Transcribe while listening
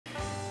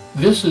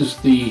This is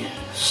the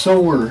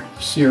Sower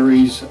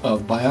Series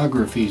of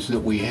biographies that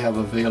we have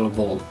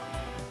available.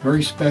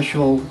 Very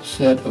special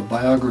set of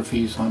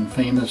biographies on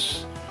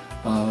famous,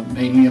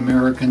 mainly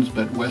Americans,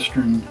 but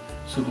Western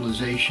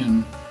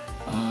civilization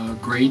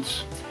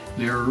greats.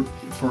 They're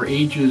for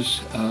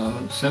ages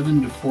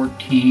 7 to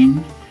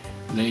 14.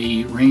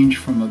 They range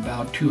from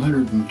about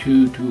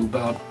 202 to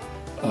about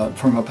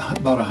from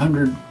about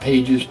 100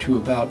 pages to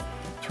about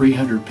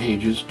 300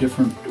 pages.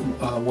 Different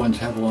ones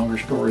have a longer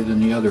story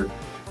than the other.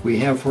 We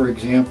have, for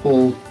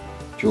example,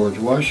 George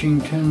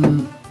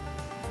Washington,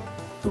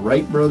 the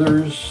Wright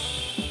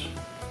brothers,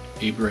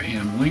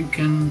 Abraham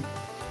Lincoln,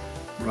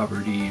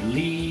 Robert E.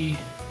 Lee,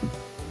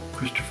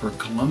 Christopher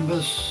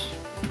Columbus,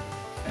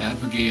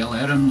 Abigail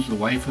Adams, the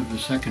wife of the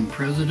second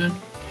president.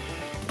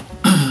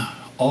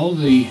 All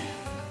the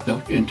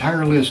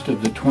entire list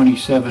of the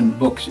 27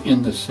 books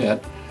in the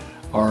set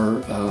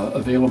are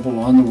available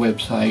on the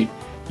website.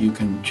 You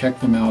can check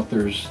them out.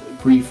 There's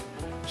brief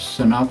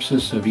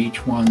synopsis of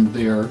each one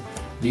there.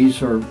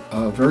 These are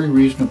very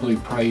reasonably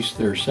priced.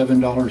 They're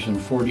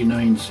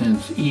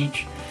 $7.49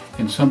 each.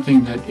 And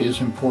something that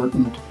is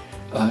important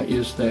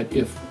is that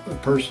if a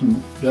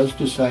person does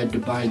decide to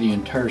buy the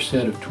entire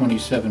set of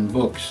 27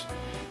 books,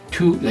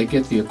 they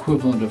get the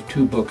equivalent of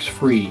 2 books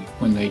free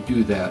when they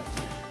do that.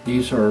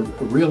 These are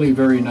really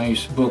very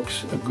nice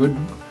books, a good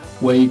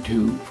way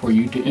for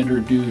you to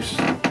introduce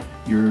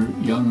your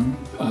young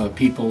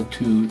people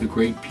to the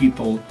great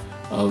people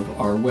of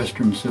our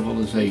Western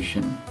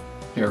civilization.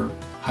 They're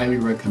highly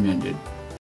recommended.